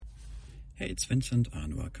Hey, it's Vincent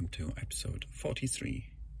and welcome to episode 43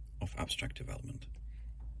 of Abstract Development.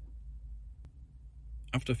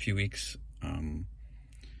 After a few weeks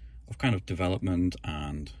of kind of development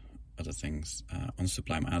and other things on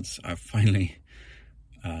Sublime Ads, I've finally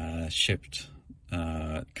shipped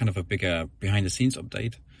kind of a bigger behind the scenes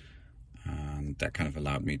update, and that kind of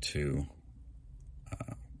allowed me to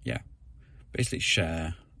basically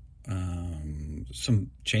share some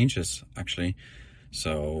changes actually.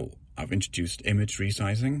 So I've introduced image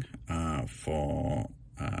resizing for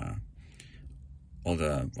all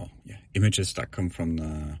the images that come from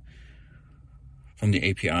the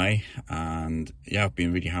API, and I've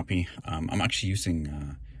been really happy. I'm actually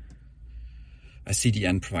using a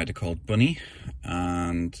CDN provider called Bunny,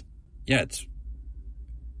 and it's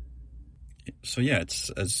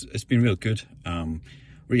been real good.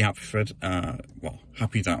 Really happy for it.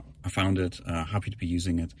 Happy that I found it. Happy to be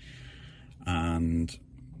using it, and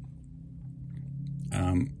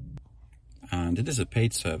it is a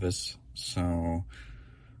paid service, so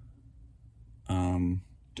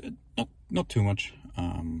not too much,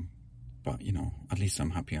 but at least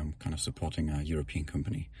I'm happy I'm kind of supporting a European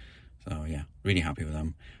company. So really happy with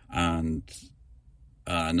them. And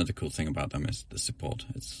another cool thing about them is the support.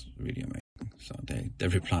 It's really amazing. So they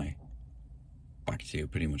reply back to you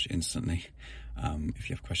pretty much instantly if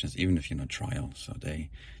you have questions, even if you're in a trial. So they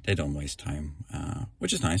don't waste time,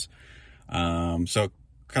 which is nice. So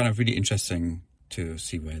kind of really interesting to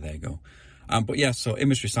see where they go. So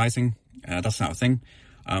image resizing, that's not a thing.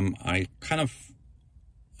 I kind of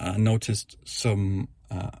noticed some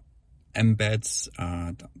embeds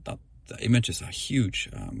that the images are huge.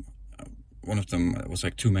 One of them was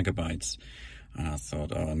like 2 megabytes, and I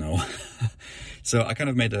thought, oh no. So I kind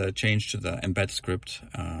of made a change to the embed script.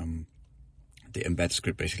 The embed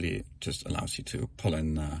script basically just allows you to pull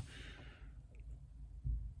in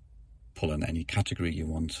any category you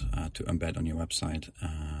want to embed on your website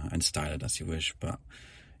and style it as you wish. But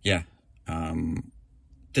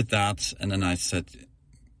did that, and then I said,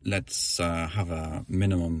 let's have a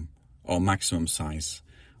minimum or maximum size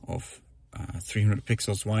of 300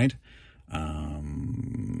 pixels wide,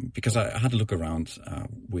 because I had a look around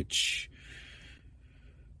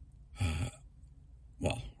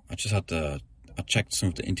I checked some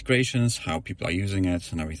of the integrations, how people are using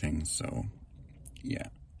it and everything. So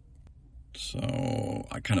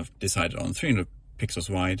I kind of decided on 300 pixels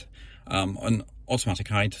wide, on automatic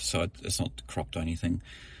height, so it's not cropped or anything.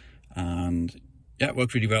 And it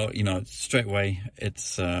worked really well. Straight away,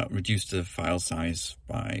 it's reduced the file size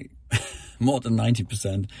by more than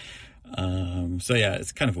 90%.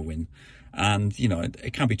 It's kind of a win. And,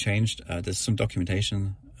 it can be changed. There's some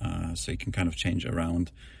documentation, so you can kind of change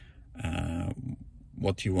around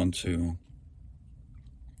what you want to,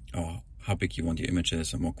 or how big you want your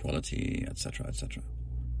images and more quality, etc., etc.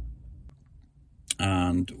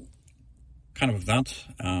 And kind of with that,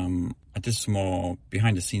 I did some more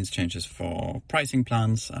behind the scenes changes for pricing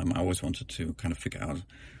plans. I always wanted to kind of figure out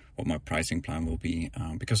what my pricing plan will be,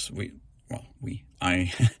 because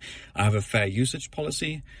I have a fair usage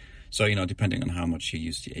policy. So, depending on how much you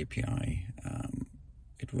use the API,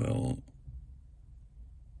 it will,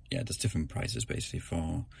 there's different prices basically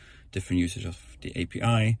for different usage of the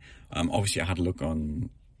API. Obviously I had a look on,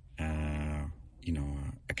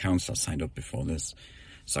 accounts that signed up before this.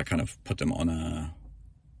 So I kind of put them on a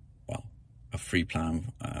free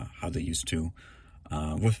plan, how they used to,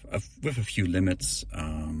 with a few limits.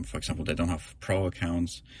 For example, they don't have pro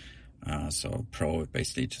accounts. So pro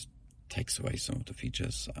basically just takes away some of the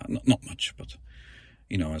features. Not much, but,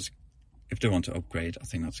 if they want to upgrade, I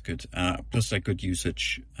think that's good. Plus they're good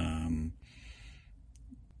usage,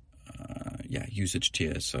 usage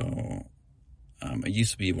tier. So it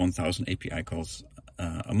used to be 1,000 API calls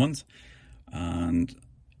a month. And,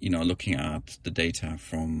 looking at the data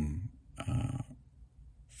from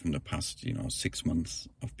the past, 6 months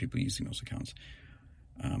of people using those accounts,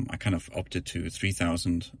 I kind of opted to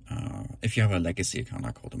 3,000. If you have a legacy account,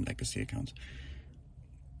 I call them legacy accounts.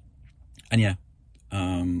 And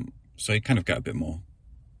so you kind of get a bit more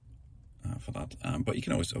for that. But you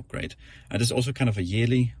can always upgrade. There's also kind of a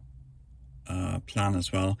yearly plan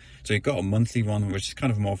as well. So you've got a monthly one, which is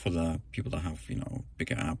kind of more for the people that have,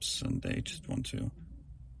 bigger apps and they just want to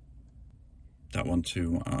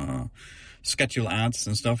schedule ads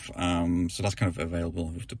and stuff. So that's kind of available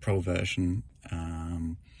with the pro version.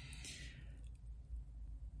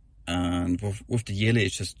 And with the yearly,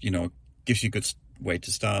 it's just, gives you a good way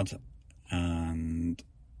to start. And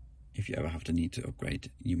if you ever have the need to upgrade,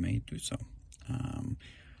 you may do so.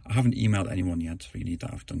 I haven't emailed anyone yet really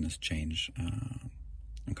that I've done this change.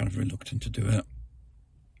 I'm kind of reluctant to do it.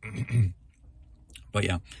 But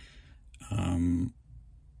yeah, the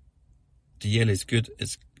yearly is good.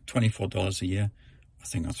 It's $24 a year. I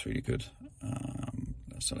think that's really good.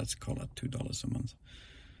 So let's call that $2 a month.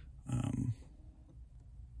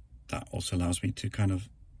 That also allows me to kind of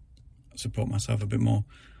support myself a bit more.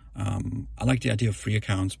 I like the idea of free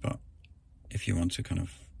accounts, but if you want to kind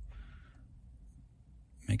of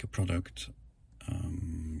make a product,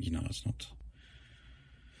 that's not,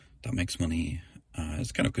 that makes money.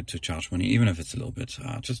 It's kind of good to charge money, even if it's a little bit,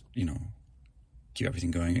 just, keep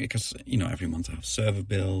everything going. Because, every month I have server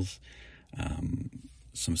bills,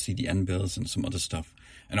 some CDN bills and some other stuff,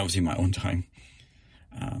 and obviously my own time.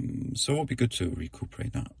 So it'll be good to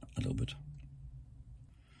recuperate that a little bit.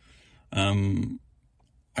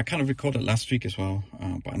 I kind of recorded last week as well,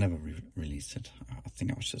 but I never released it. I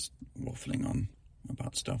think I was just waffling on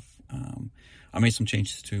about stuff. I made some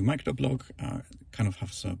changes to Microblog, kind of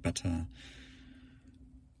has a better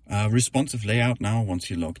responsive layout now once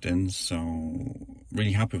you're logged in, so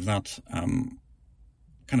really happy with that.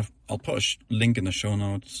 I'll put a link in the show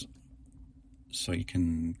notes so you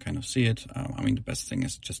can kind of see it. The best thing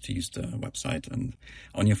is just to use the website and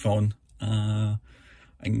on your phone and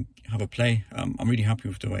have a play. I'm really happy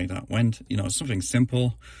with the way that went. It's something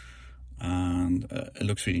simple and it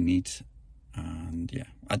looks really neat. And yeah,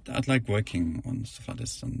 I'd like working on stuff like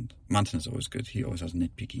this. And Manton is always good. He always has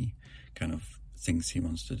nitpicky kind of things he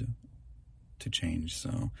wants to do to change.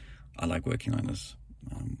 So I like working on this.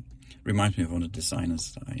 Reminds me of one of the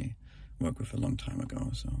designers that I worked with a long time ago.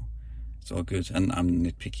 So it's all good. And I'm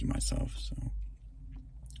nitpicky myself. So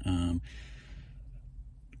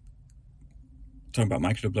talking about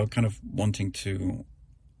Microblog, kind of wanting to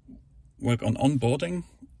work on onboarding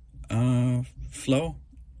flow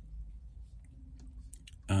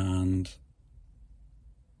and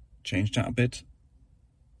change that a bit.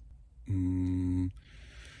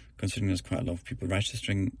 Considering there's quite a lot of people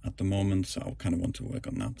registering at the moment, so I kind of want to work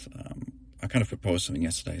on that. I kind of proposed something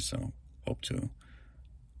yesterday, so hope to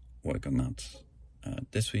work on that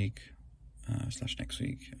this week / next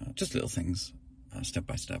week. Just little things, step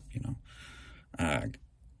by step,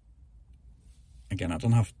 Again, I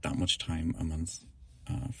don't have that much time a month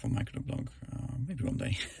for Microblog. Maybe one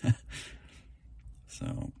day.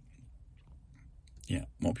 So, yeah,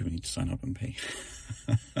 more people need to sign up and pay.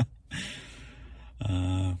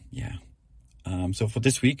 So for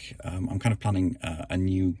this week, I'm kind of planning a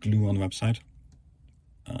new glue on the website.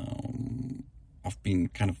 I've been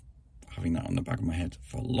kind of having that on the back of my head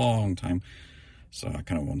for a long time, so I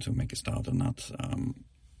kind of want to make a start on that.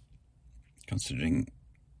 Considering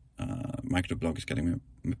Microblog is getting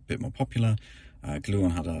a bit more popular,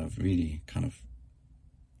 Gluon had a really kind of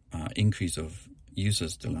increase of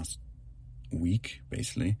users the last week,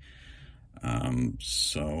 basically.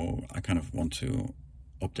 So I kind of want to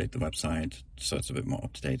update the website so it's a bit more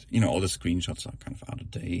up to date. All the screenshots are kind of out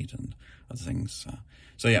of date and other things.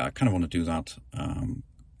 So yeah, I kind of want to do that.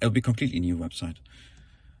 It'll be a completely new website.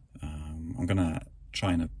 I'm gonna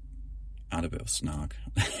try and add a bit of snark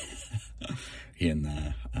here and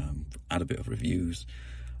there, add a bit of reviews,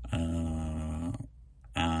 and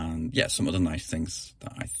yeah, some other nice things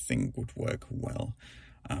that I think would work well.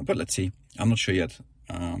 But let's see. I'm not sure yet.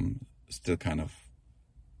 Still kind of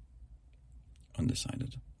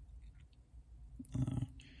undecided.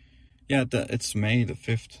 It's May the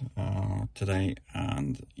 5th today,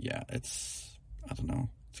 and yeah, I don't know,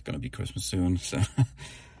 it's gonna be Christmas soon, so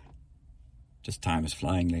just time is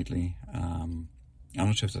flying lately. I'm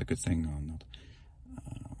not sure if that's a good thing or not,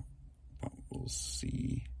 but we'll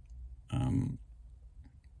see.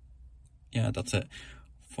 That's it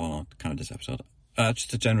for kind of this episode.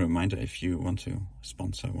 Just a general reminder, if you want to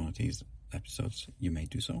sponsor one of these episodes, you may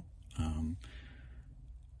do so.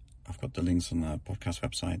 I've got the links on the podcast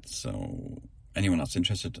website, so anyone that's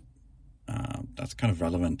interested, that's kind of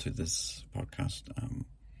relevant to this podcast,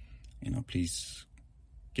 please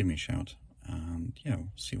give me a shout, and we'll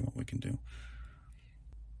see what we can do.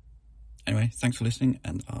 Anyway, thanks for listening,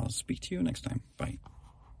 and I'll speak to you next time. Bye.